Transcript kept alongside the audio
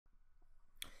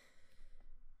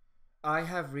I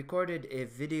have recorded a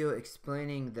video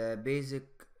explaining the basic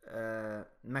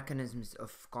mechanisms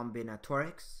of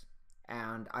combinatorics,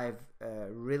 and I've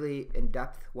really in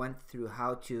depth went through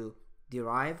how to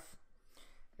derive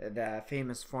the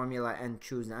famous formula n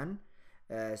choose n.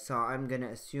 So I'm gonna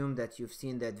assume that you've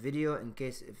seen that video in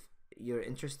case if you're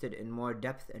interested in more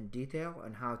depth and detail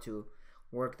on how to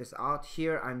work this out.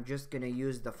 Here I'm just gonna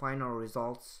use the final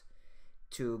results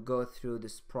to go through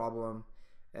this problem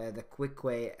the quick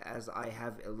way, as I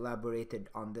have elaborated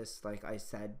on this, like I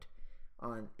said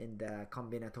in the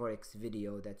combinatorics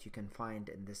video that you can find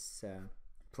in this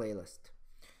playlist.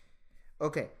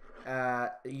 Okay,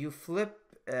 you flip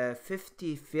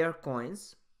 50 fair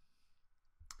coins,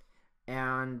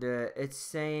 and it's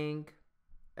saying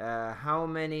how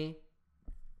many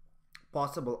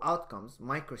possible outcomes,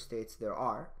 microstates, there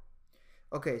are.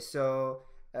 Okay, so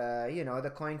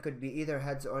the coin could be either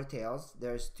heads or tails.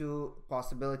 There's two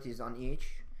possibilities on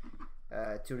each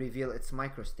to reveal its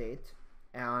microstate,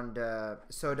 and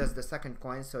so does the second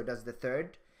coin, so does the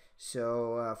third.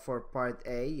 So for part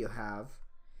A, you have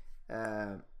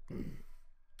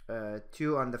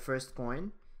 2 on the first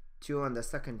coin, 2 on the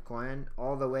second coin,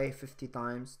 all the way 50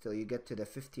 times till you get to the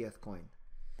 50th coin.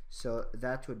 So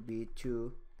that would be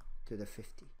 2 to the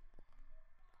 50.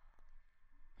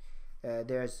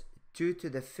 There's 2 to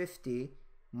the 50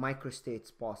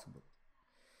 microstates possible.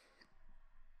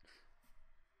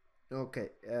 Okay,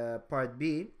 part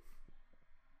B.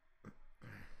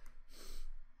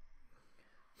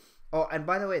 Oh, and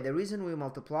by the way, the reason we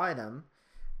multiply them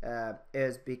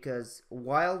is because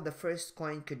while the first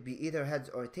coin could be either heads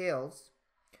or tails,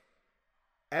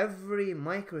 every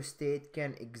microstate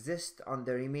can exist on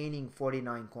the remaining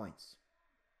 49 coins.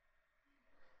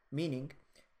 Meaning,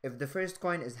 if the first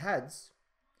coin is heads,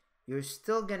 you're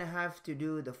still gonna have to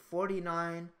do the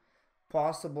 49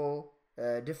 possible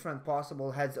different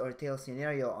possible heads or tail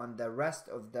scenario on the rest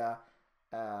of the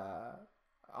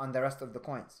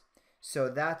coins. So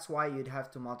that's why you'd have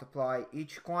to multiply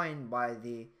each coin by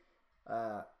the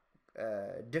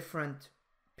different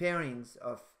pairings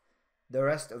of the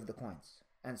rest of the coins,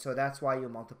 and so that's why you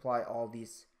multiply all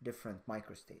these different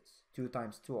microstates. 2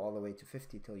 times 2 all the way to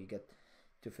 50 till you get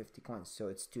to 50 coins, so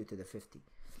it's 2 to the 50.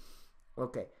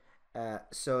 Okay,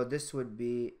 so this would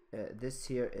be this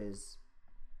here is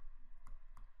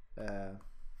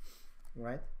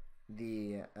right,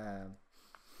 the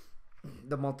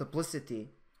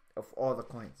multiplicity of all the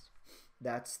coins.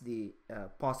 That's the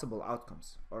possible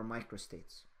outcomes or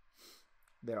microstates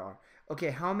there are.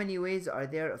 Okay, how many ways are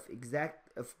there of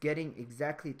getting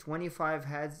exactly 25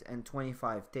 heads and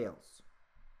 25 tails?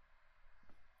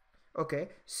 Okay,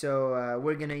 so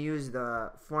we're gonna use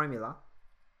the formula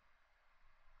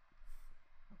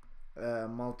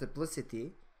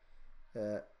multiplicity.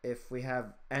 If we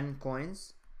have n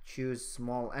coins, choose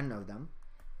small n of them.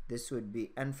 This would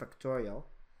be n factorial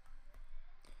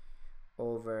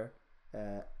over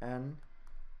n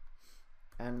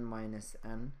minus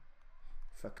n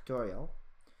factorial.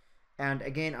 And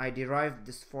again, I derived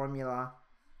this formula,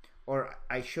 or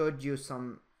I showed you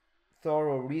some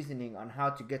thorough reasoning on how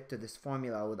to get to this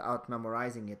formula without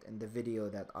memorizing it in the video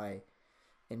that I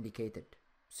indicated.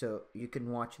 So you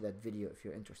can watch that video if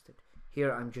you're interested.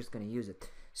 Here I'm just going to use it.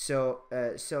 So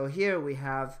here we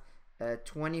have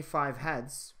 25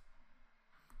 heads.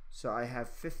 So I have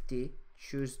 50,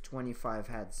 choose 25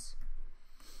 heads.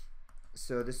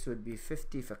 So this would be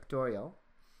 50 factorial,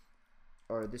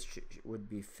 or this would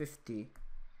be 50,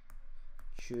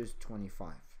 choose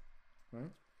 25,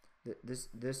 right? This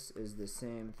is the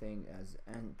same thing as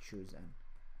n choose n.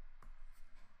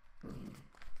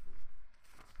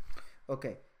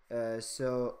 Okay,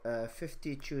 so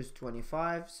 50 choose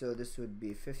 25, so this would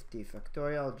be 50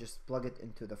 factorial. Just plug it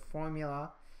into the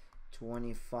formula.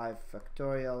 25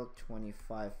 factorial,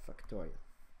 25 factorial.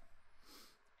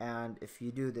 And if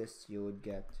you do this, you would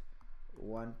get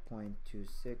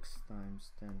 1.26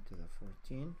 times 10 to the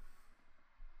 14.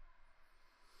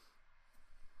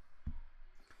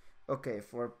 Okay,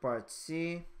 for part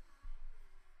C,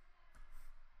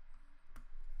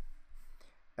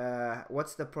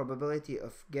 what's the probability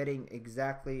of getting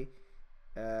exactly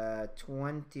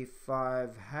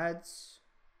 25 heads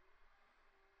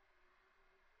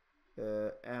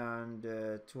and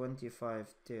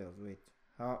 25 tails? Wait,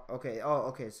 how? Okay, oh,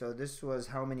 okay, so this was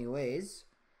how many ways.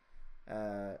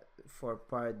 For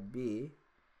part B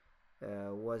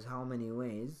was how many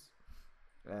ways.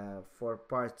 For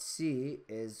part C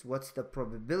is what's the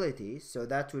probability, so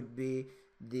that would be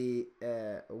the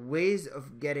ways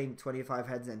of getting 25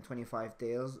 heads and 25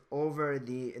 tails over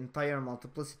the entire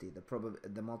multiplicity,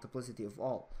 the multiplicity of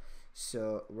all.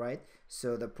 So right,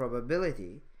 so the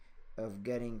probability of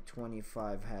getting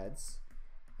 25 heads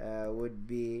would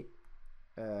be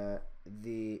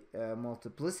the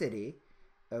multiplicity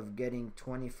of getting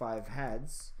 25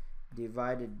 heads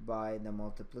divided by the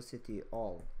multiplicity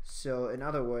all. So in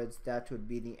other words, that would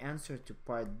be the answer to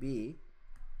part B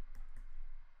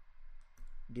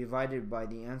divided by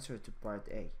the answer to part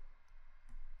A.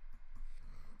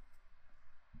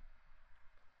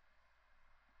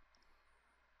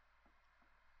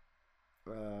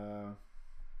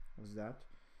 What's that?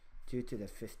 2 to the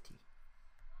 50.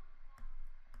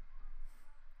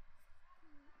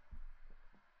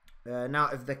 Now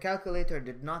if the calculator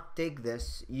did not take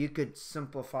this, you could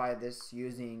simplify this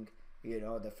using, you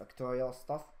know, the factorial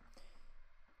stuff.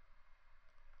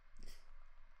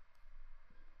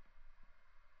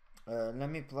 Let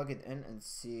me plug it in and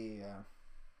see. It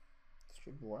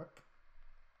should work.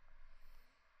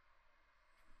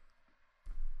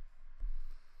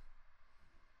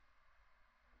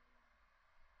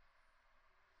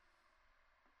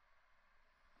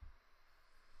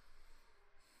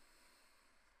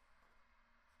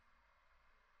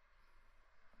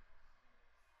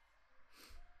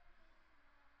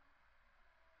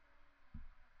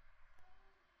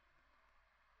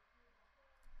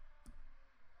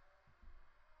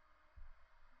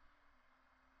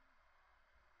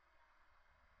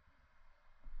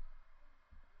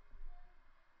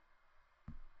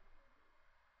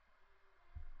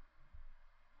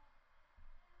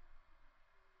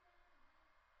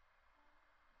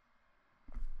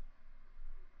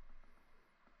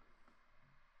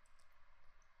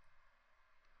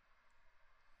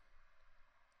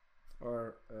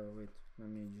 Or wait, let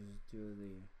me just do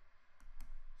the,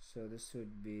 so this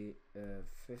would be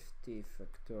 50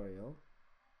 factorial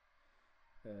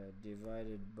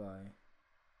divided by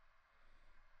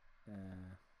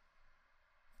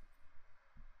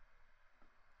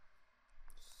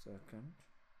second.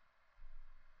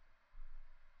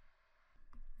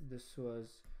 This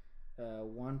was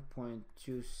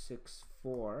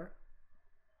 1.264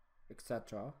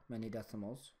 etc. many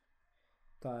decimals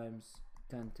times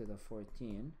 10 to the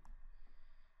 14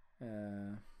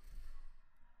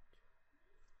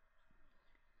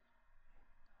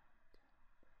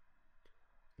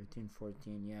 13,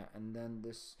 14, yeah, and then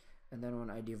this, and then when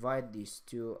I divide these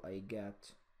two I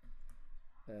get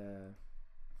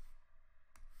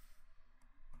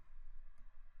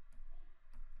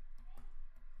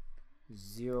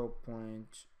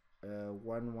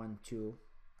 0.112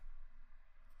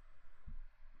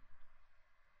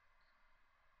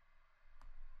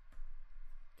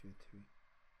 3.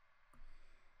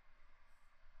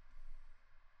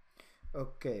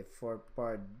 Okay, for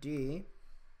part D,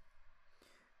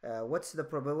 what's the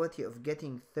probability of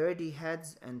getting 30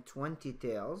 heads and 20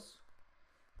 tails?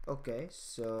 Okay,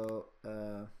 so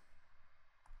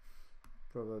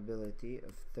probability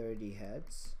of 30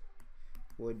 heads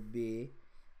would be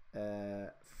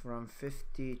from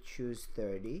 50 choose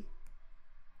 30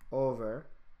 over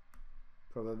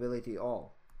probability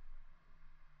all,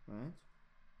 right?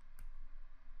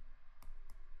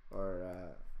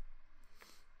 Or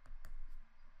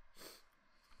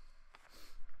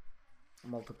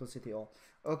multiplicity all.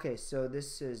 Okay, so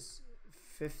this is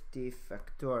 50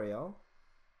 factorial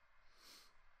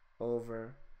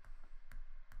over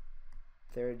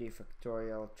 30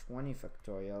 factorial 20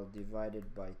 factorial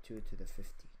divided by 2 to the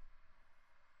 50.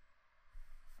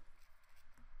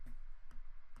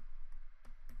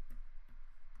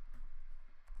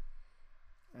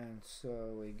 And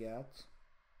so we get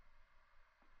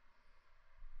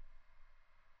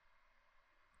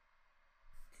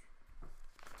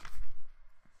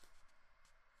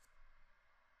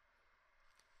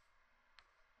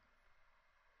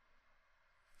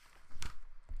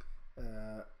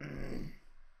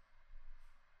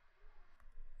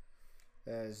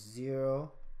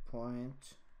zero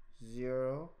point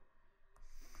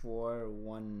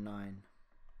 0.0419.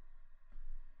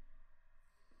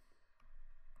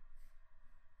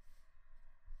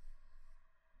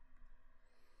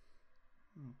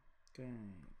 Okay,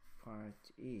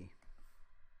 part E.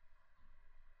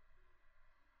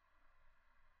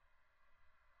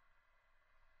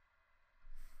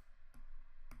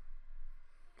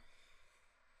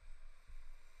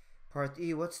 Part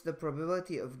E, what's the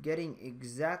probability of getting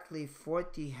exactly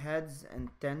 40 heads and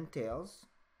 10 tails?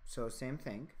 So same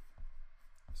thing.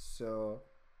 So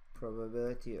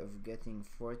probability of getting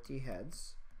 40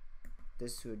 heads,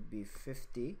 this would be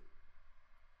 50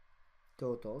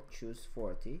 total, choose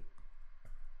 40,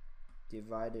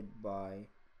 divided by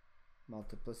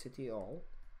multiplicity all.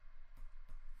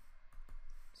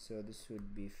 So this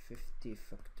would be 50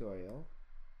 factorial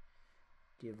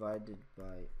divided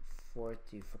by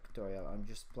 40 factorial, I'm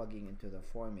just plugging into the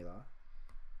formula,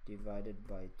 divided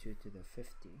by 2 to the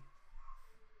 50,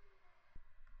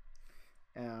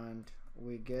 and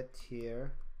we get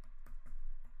here,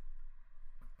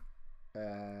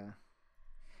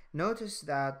 notice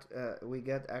that we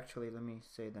get, actually let me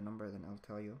say the number, then I'll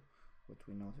tell you what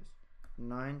we notice.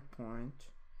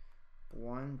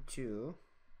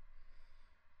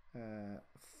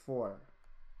 9.124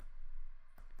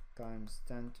 times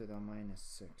 10 to the minus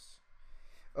 6.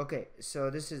 Okay, so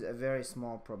this is a very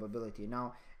small probability.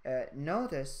 Now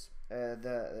notice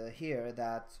here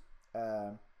that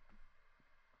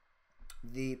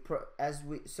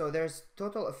so there's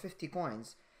total of 50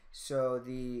 coins, so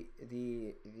the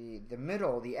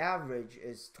middle, the average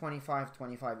is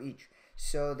 25 each.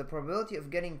 So the probability of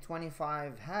getting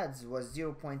 25 heads was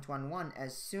 0.11.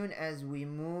 As soon as we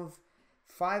move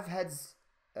 5 heads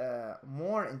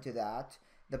more into that,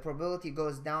 the probability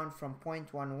goes down from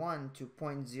 0.11 to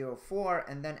 0.04,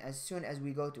 and then as soon as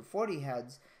we go to 40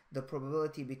 heads, the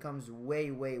probability becomes way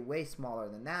smaller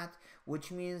than that, which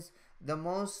means the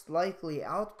most likely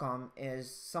outcome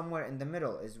is somewhere in the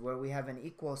middle, is where we have an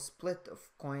equal split of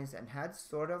coins and heads,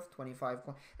 sort of 25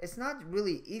 coins. It's not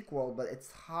really equal, but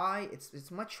it's high.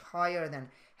 It's much higher than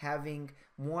having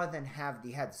more than half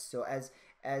the heads. So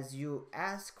as you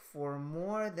ask for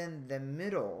more than the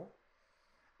middle,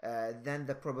 then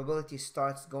the probability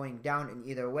starts going down in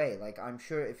either way. Like, I'm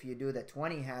sure if you do the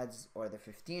 20 heads or the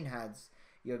 15 heads,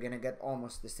 you're gonna get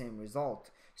almost the same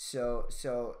result. So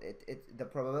the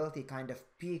probability kind of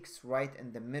peaks right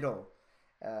in the middle,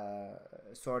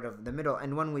 sort of the middle.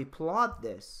 And when we plot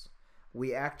this,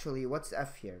 we actually, what's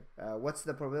F here? What's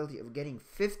the probability of getting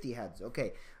 50 heads?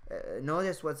 Okay,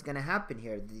 notice what's gonna happen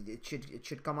here. It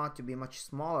should come out to be much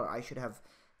smaller. I should have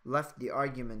left the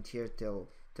argument here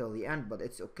till the end, but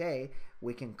it's okay.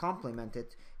 We can complement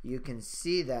it. You can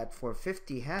see that for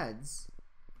 50 heads,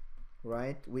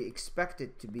 right, we expect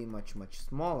it to be much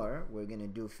smaller. We're gonna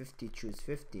do 50 choose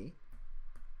 50,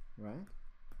 right,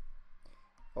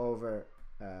 over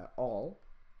all,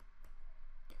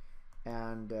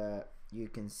 and you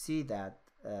can see that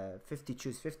 50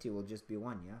 choose 50 will just be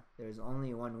 1. Yeah, there's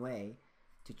only one way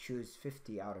to choose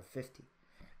 50 out of 50,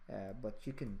 but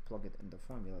you can plug it in the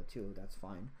formula too, that's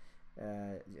fine.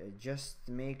 Just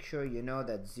make sure you know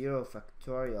that 0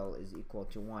 factorial is equal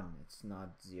to 1. It's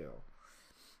not 0.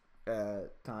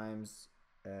 Times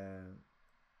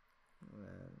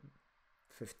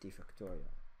 50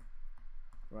 factorial,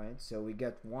 right? So we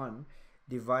get 1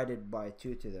 divided by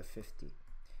 2 to the 50,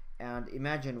 and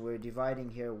imagine we're dividing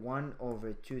here 1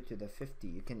 over 2 to the 50.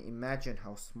 You can imagine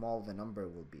how small the number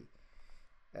will be.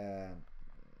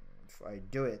 If I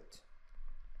do it,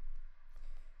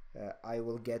 I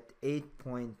will get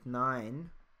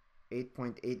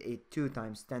 8.882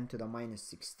 times 10 to the minus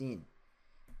 16.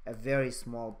 A very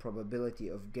small probability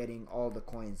of getting all the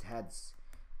coins heads.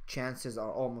 Chances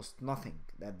are almost nothing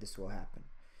that this will happen.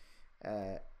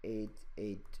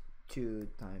 882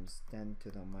 times 10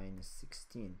 to the minus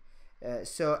 16.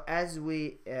 So as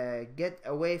we get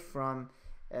away from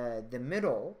the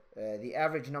middle, the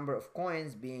average number of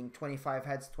coins being 25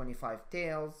 heads, 25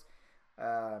 tails,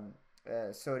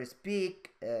 so to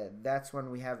speak, that's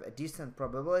when we have a decent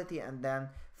probability, and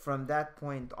then from that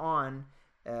point on,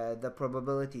 the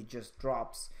probability just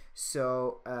drops.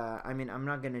 So I mean, I'm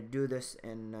not gonna do this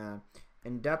in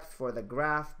depth for the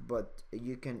graph, but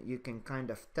you can kind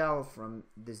of tell from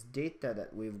this data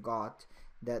that we've got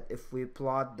that if we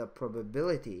plot the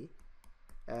probability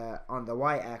on the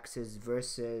y-axis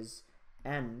versus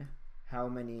n, how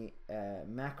many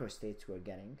macrostates we're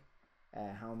getting,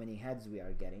 how many heads we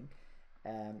are getting,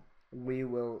 we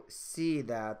will see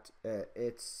that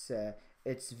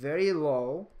it's very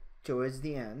low towards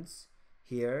the ends.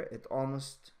 Here it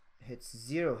almost hits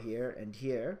 0 here and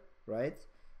here, right,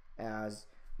 as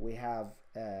we have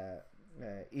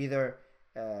either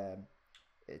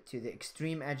to the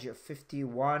extreme edge of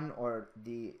 51 or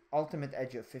the ultimate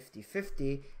edge of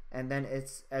 50-50, and then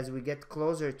it's as we get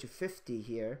closer to 50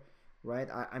 here,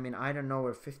 right? I mean, I don't know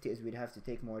where 50 is. We'd have to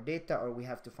take more data, or we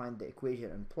have to find the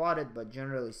equation and plot it, but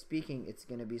generally speaking, it's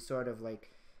going to be sort of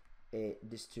like a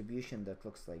distribution that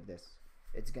looks like this.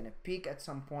 It's going to peak at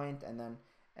some point and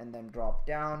then drop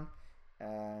down,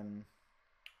 and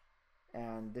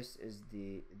this is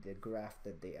the graph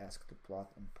that they ask to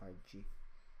plot in part G.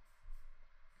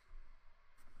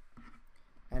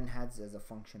 N heads as a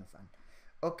function of n.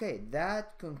 Okay,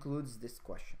 that concludes this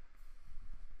question.